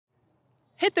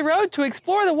Hit the road to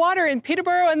explore the water in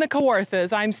Peterborough and the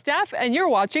Kawarthas. I'm Steph, and you're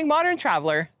watching Modern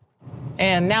Traveler.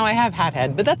 And now I have hat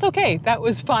head, but that's okay. That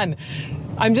was fun.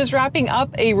 I'm just wrapping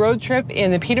up a road trip in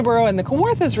the Peterborough and the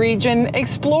Kawarthas region,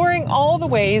 exploring all the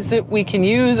ways that we can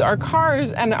use our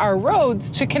cars and our roads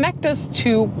to connect us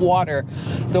to water.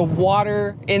 The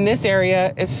water in this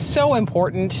area is so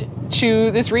important to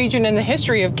this region and the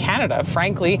history of Canada,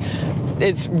 frankly.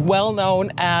 It's well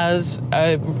known as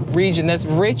a region that's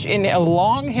rich in a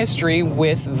long history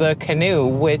with the canoe,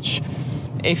 which,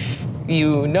 if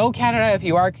you know Canada, if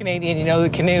you are Canadian, you know the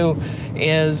canoe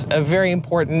is a very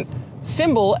important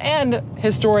symbol and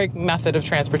historic method of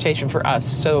transportation for us.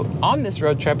 So on this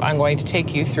road trip, I'm going to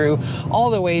take you through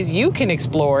all the ways you can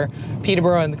explore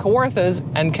Peterborough and the Kawarthas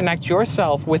and connect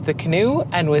yourself with the canoe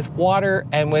and with water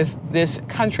and with this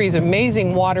country's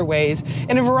amazing waterways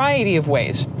in a variety of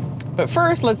ways. But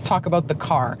first, let's talk about the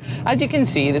car. As you can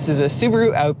see, this is a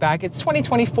Subaru Outback. It's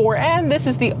 2024, and this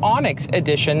is the Onyx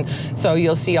edition. So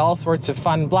you'll see all sorts of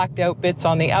fun blacked out bits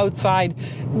on the outside,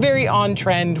 very on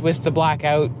trend with the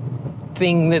blackout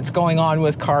thing that's going on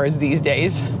with cars these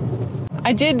days.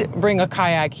 I did bring a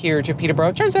kayak here to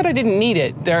Peterborough. Turns out I didn't need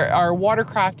it. There are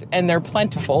watercraft and they're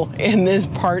plentiful in this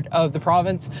part of the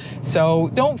province. So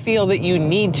don't feel that you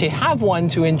need to have one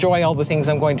to enjoy all the things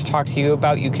I'm going to talk to you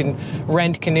about. You can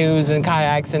rent canoes and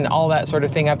kayaks and all that sort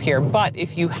of thing up here. But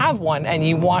if you have one and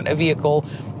you want a vehicle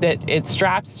that it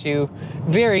straps to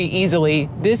very easily,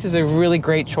 this is a really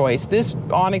great choice. This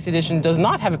Onyx edition does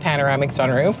not have a panoramic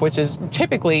sunroof, which is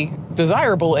typically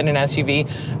desirable in an SUV,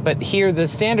 but here the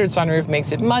standard sunroof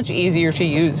makes it much easier to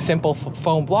use simple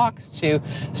foam blocks to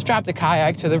strap the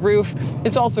kayak to the roof.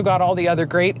 It's also got all the other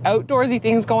great outdoorsy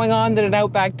things going on that an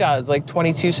Outback does, like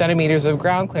 22 centimeters of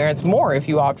ground clearance, more if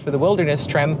you opt for the wilderness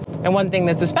trim. And one thing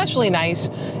that's especially nice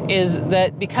is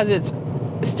that because it's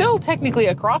still technically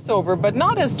a crossover, but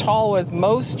not as tall as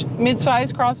most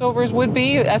mid-size crossovers would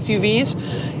be, SUVs,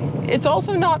 it's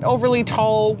also not overly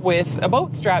tall with a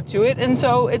boat strapped to it, and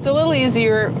so it's a little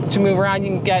easier to move around.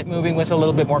 You can get moving with a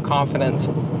little bit more confidence.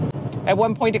 At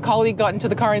one point, a colleague got into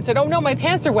the car and said, "Oh no, my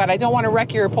pants are wet. I don't want to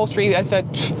wreck your upholstery." I said,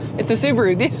 "It's a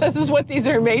Subaru. This is what these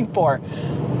are made for."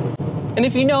 And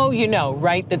if you know,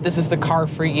 right, that this is the car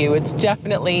for you. It's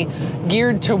definitely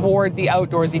geared toward the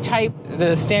outdoorsy type,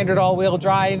 the standard all-wheel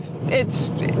drive. It's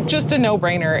just a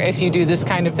no-brainer if you do this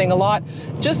kind of thing a lot.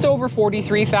 Just over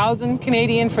 43,000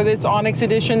 Canadian for this Onyx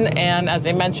edition, and as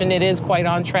I mentioned, it is quite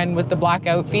on trend with the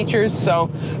blackout features, so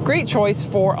great choice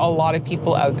for a lot of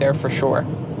people out there for sure.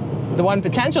 The one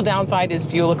potential downside is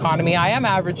fuel economy. I am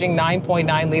averaging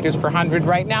 9.9 liters per 100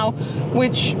 right now,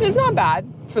 which is not bad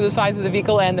for the size of the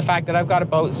vehicle and the fact that I've got a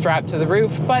boat strapped to the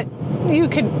roof, but you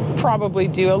could probably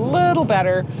do a little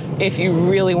better if you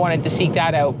really wanted to seek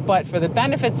that out. But for the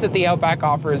benefits that the Outback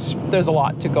offers, there's a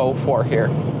lot to go for here.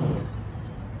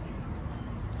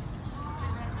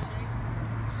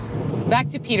 Back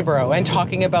to Peterborough and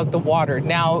talking about the water.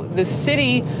 Now, the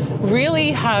city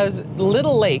really has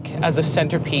Little Lake as a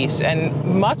centerpiece, and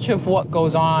much of what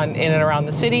goes on in and around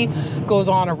the city goes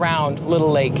on around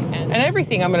Little Lake. And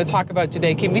everything I'm going to talk about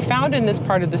today can be found in this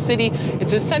part of the city.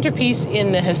 It's a centerpiece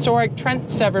in the historic Trent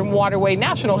Severn Waterway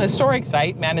National Historic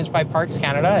Site managed by Parks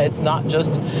Canada. It's not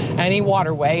just any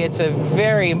waterway. It's a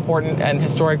very important and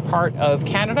historic part of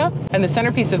Canada. And the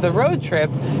centerpiece of the road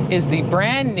trip is the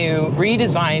brand new,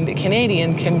 redesigned Canadian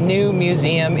Canoe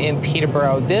Museum in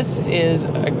Peterborough. This is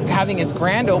having its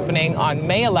grand opening on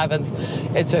May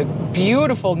 11th. It's a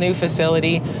beautiful new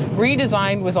facility,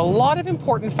 redesigned with a lot of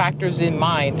important factors in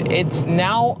mind. It's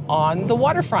now on the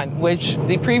waterfront, which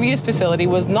the previous facility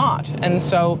was not. And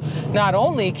so not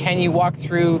only can you walk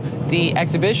through the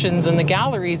exhibitions and the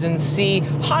galleries and see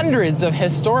hundreds of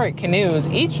historic canoes,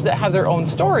 each that have their own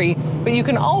story, but you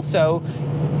can also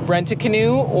rent a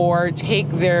canoe or take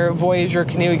their Voyager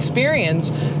canoe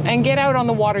experience and get out on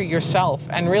the water yourself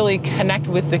and really connect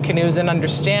with the canoes and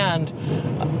understand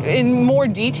in more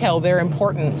detail their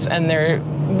importance and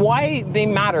why they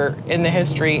matter in the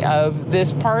history of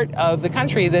this part of the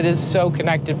country that is so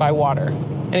connected by water.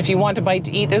 And if you want a bite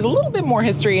to eat, there's a little bit more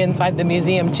history inside the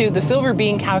museum too. The Silver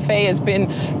Bean Cafe has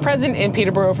been present in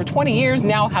Peterborough for 20 years,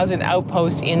 now has an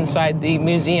outpost inside the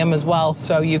museum as well.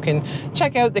 So you can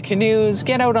check out the canoes,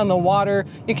 get out on the water.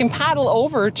 You can paddle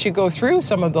over to go through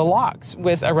some of the locks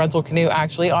with a rental canoe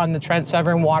actually on the Trent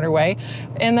Severn Waterway,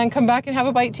 and then come back and have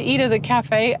a bite to eat at the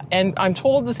cafe. And I'm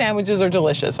told the sandwiches are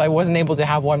delicious. I wasn't able to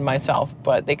have one myself,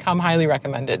 but they come highly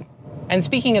recommended. And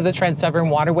speaking of the Trent Severn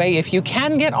Waterway, if you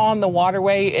can get on the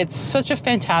waterway, it's such a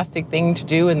fantastic thing to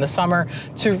do in the summer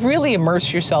to really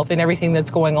immerse yourself in everything that's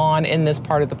going on in this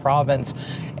part of the province.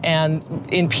 And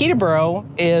in Peterborough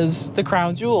is the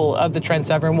crown jewel of the Trent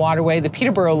Severn Waterway, the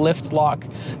Peterborough Lift Lock.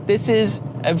 This is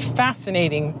a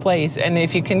fascinating place, and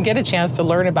if you can get a chance to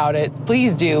learn about it,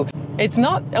 please do. It's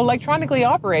not electronically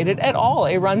operated at all.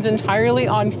 It runs entirely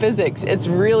on physics. It's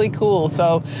really cool.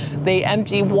 So they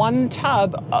empty one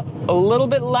tub a little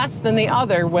bit less than the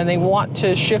other when they want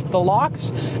to shift the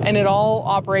locks, and it all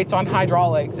operates on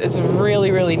hydraulics. It's really,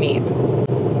 really neat.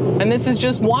 And this is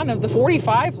just one of the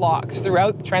 45 locks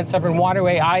throughout the Trent Severn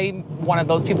Waterway. I'm one of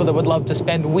those people that would love to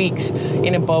spend weeks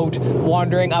in a boat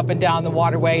wandering up and down the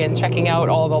waterway and checking out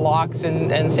all the locks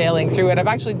and sailing through it. I've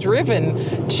actually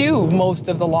driven to most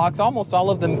of the locks. Almost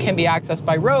all of them can be accessed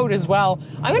by road as well.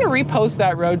 I'm going to repost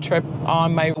that road trip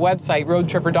on my website,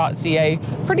 roadtripper.ca,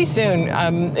 pretty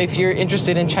soon if you're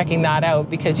interested in checking that out,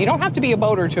 because you don't have to be a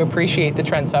boater to appreciate the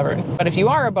Trent Severn. But if you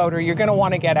are a boater, you're going to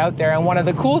want to get out there. And one of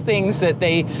the cool things that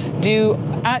they do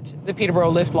at the Peterborough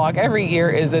Lift Lock every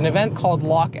year is an event called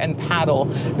Lock and Paddle.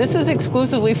 This is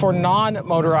exclusively for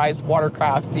non-motorized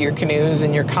watercraft, your canoes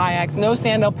and your kayaks. No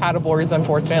stand-up paddleboards,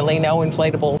 unfortunately, no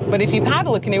inflatables. But if you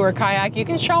paddle a canoe or kayak, you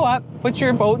can show up, put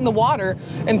your boat in the water,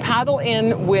 and paddle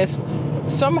in with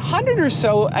some 100 or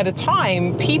so at a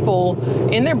time people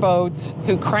in their boats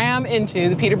who cram into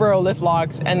the Peterborough lift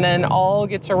locks and then all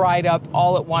get to ride up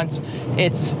all at once.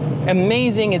 It's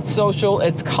amazing, it's social,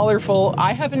 it's colorful.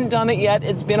 I haven't done it yet.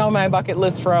 It's been on my bucket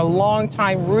list for a long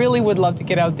time. Really would love to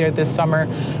get out there this summer.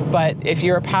 But if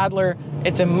you're a paddler,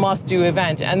 it's a must-do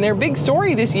event. And their big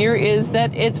story this year is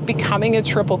that it's becoming a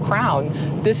Triple Crown.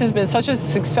 This has been such a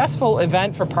successful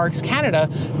event for Parks Canada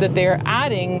that they're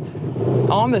adding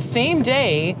on the same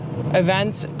day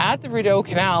events at the Rideau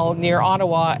Canal near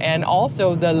Ottawa and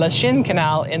also the Lachine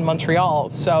Canal in Montreal.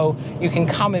 So you can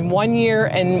come in one year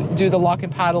and do the lock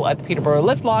and paddle at the Peterborough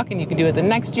Lift Lock, and you can do it the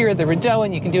next year at the Rideau,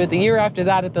 and you can do it the year after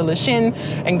that at the Lachine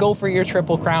and go for your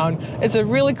Triple Crown. It's a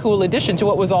really cool addition to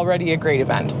what was already a great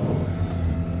event.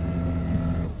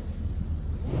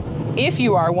 If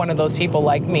you are one of those people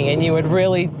like me and you would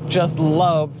really just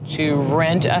love to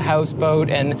rent a houseboat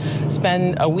and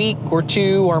spend a week or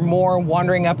two or more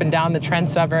wandering up and down the Trent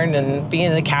Severn and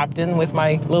being the captain with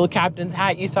my little captain's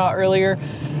hat you saw earlier,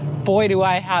 boy, do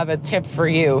I have a tip for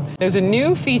you. There's a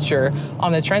new feature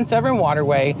on the Trent Severn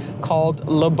Waterway called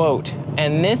Le Boat.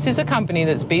 And this is a company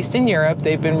that's based in Europe.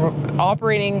 They've been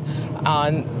operating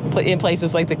in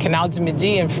places like the Canal du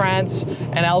Midi in France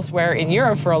and elsewhere in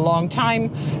Europe for a long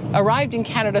time. Arrived in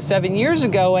Canada 7 years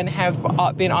ago and have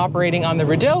been operating on the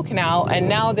Rideau Canal, and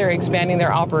now they're expanding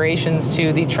their operations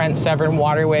to the Trent Severn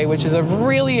Waterway, which is a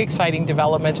really exciting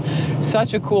development.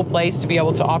 Such a cool place to be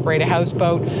able to operate a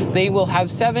houseboat. They will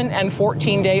have 7 and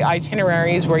 14-day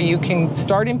itineraries where you can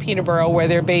start in Peterborough, where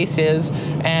their base is,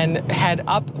 and head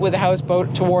up with a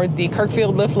houseboat toward the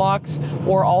Kirkfield lift locks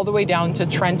or all the way down to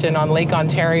Trenton on Lake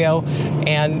Ontario.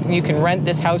 And you can rent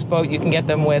this houseboat. You can get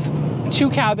them with 2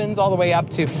 cabins all the way up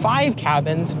to 5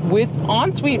 cabins with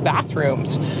ensuite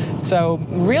bathrooms. So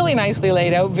really nicely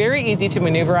laid out, very easy to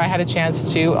maneuver. I had a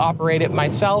chance to operate it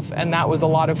myself, and that was a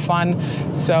lot of fun.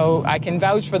 So I can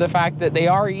vouch for the fact that they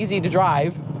are easy to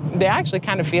drive. They actually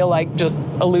kind of feel like just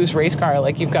a loose race car,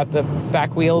 like you've got the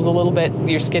back wheels a little bit,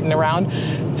 you're skidding around.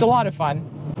 It's a lot of fun.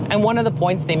 And one of the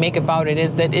points they make about it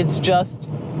is that it's just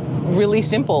really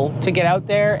simple to get out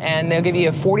there, and they'll give you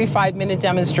a 45-minute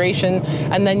demonstration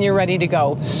and then you're ready to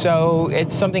go. So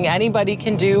it's something anybody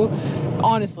can do.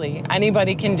 Honestly,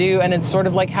 anybody can do, and it's sort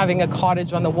of like having a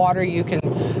cottage on the water. You can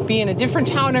be in a different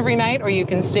town every night, or you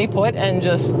can stay put and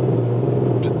just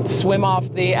swim off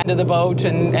the end of the boat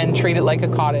and treat it like a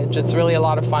cottage. It's really a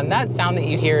lot of fun. That sound that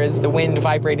you hear is the wind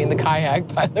vibrating the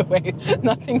kayak, by the way.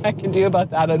 Nothing I can do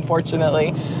about that,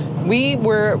 unfortunately. We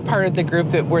were part of the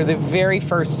group that were the very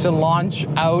first to launch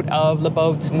out of Le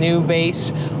Boat's new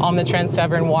base on the Trent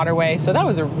Severn Waterway. So that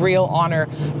was a real honor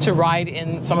to ride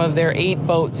in some of their 8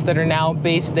 boats that are now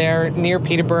based there near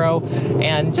Peterborough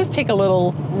and just take a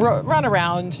little run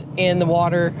around in the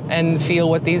water and feel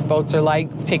what these boats are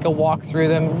like, take a walk through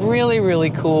them. Really, really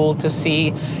cool to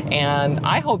see. And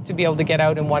I hope to be able to get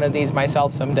out in one of these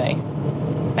myself someday.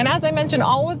 And as I mentioned,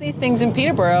 all of these things in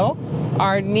Peterborough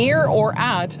are near or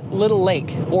at Little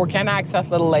Lake, or can access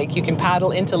Little Lake. You can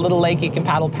paddle into Little Lake, you can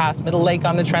paddle past Middle Lake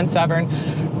on the Trent Severn,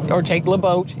 or take Le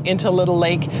Boat into Little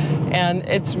Lake. And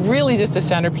it's really just a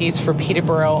centerpiece for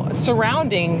Peterborough.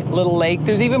 Surrounding Little Lake,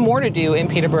 there's even more to do in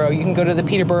Peterborough. You can go to the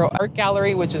Peterborough Art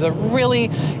Gallery, which is a really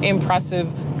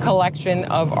impressive collection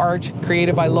of art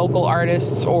created by local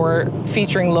artists or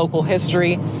featuring local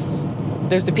history.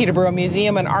 There's the Peterborough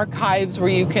Museum and Archives where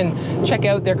you can check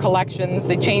out their collections.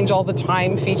 They change all the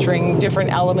time, featuring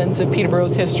different elements of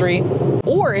Peterborough's history.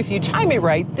 Or if you time it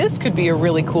right, this could be a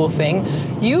really cool thing.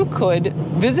 You could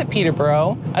visit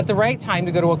Peterborough at the right time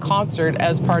to go to a concert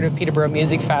as part of Peterborough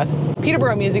Music Fest.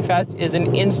 Peterborough Music Fest is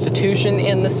an institution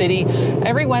in the city.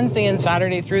 Every Wednesday and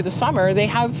Saturday through the summer, they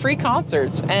have free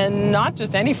concerts, and not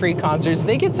just any free concerts,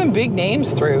 they get some big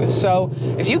names through. So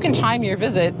if you can time your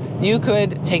visit, you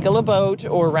could take a boat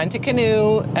or rent a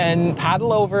canoe and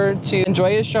paddle over to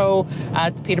enjoy a show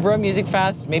at the Peterborough Music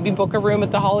Fest, maybe book a room at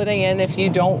the Holiday Inn if you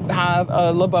don't have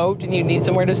a boat and you need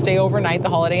somewhere to stay overnight. The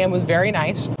Holiday Inn was very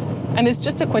nice. And it's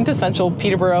just a quintessential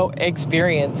Peterborough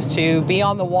experience to be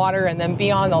on the water and then be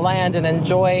on the land and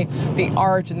enjoy the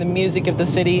art and the music of the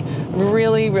city.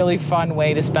 Really, really fun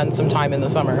way to spend some time in the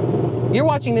summer. You're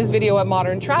watching this video at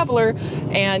Modern Traveler,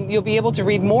 and you'll be able to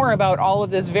read more about all of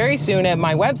this very soon at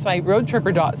my website,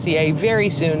 roadtripper.ca, very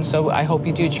soon. So I hope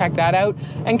you do check that out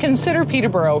and consider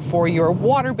Peterborough for your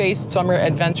water-based summer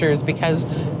adventures, because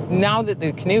now that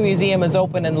the Canoe Museum is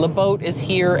open and Le Boat is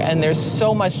here and there's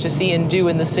so much to see and do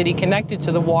in the city connected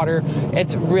to the water,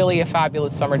 it's really a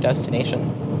fabulous summer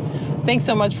destination. Thanks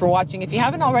so much for watching. If you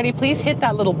haven't already, please hit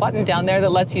that little button down there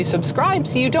that lets you subscribe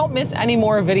so you don't miss any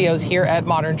more videos here at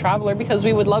Modern Traveler, because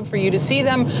we would love for you to see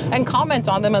them and comment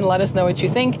on them and let us know what you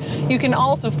think. You can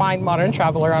also find Modern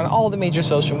Traveler on all the major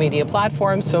social media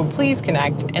platforms, so please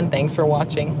connect, and thanks for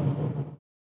watching.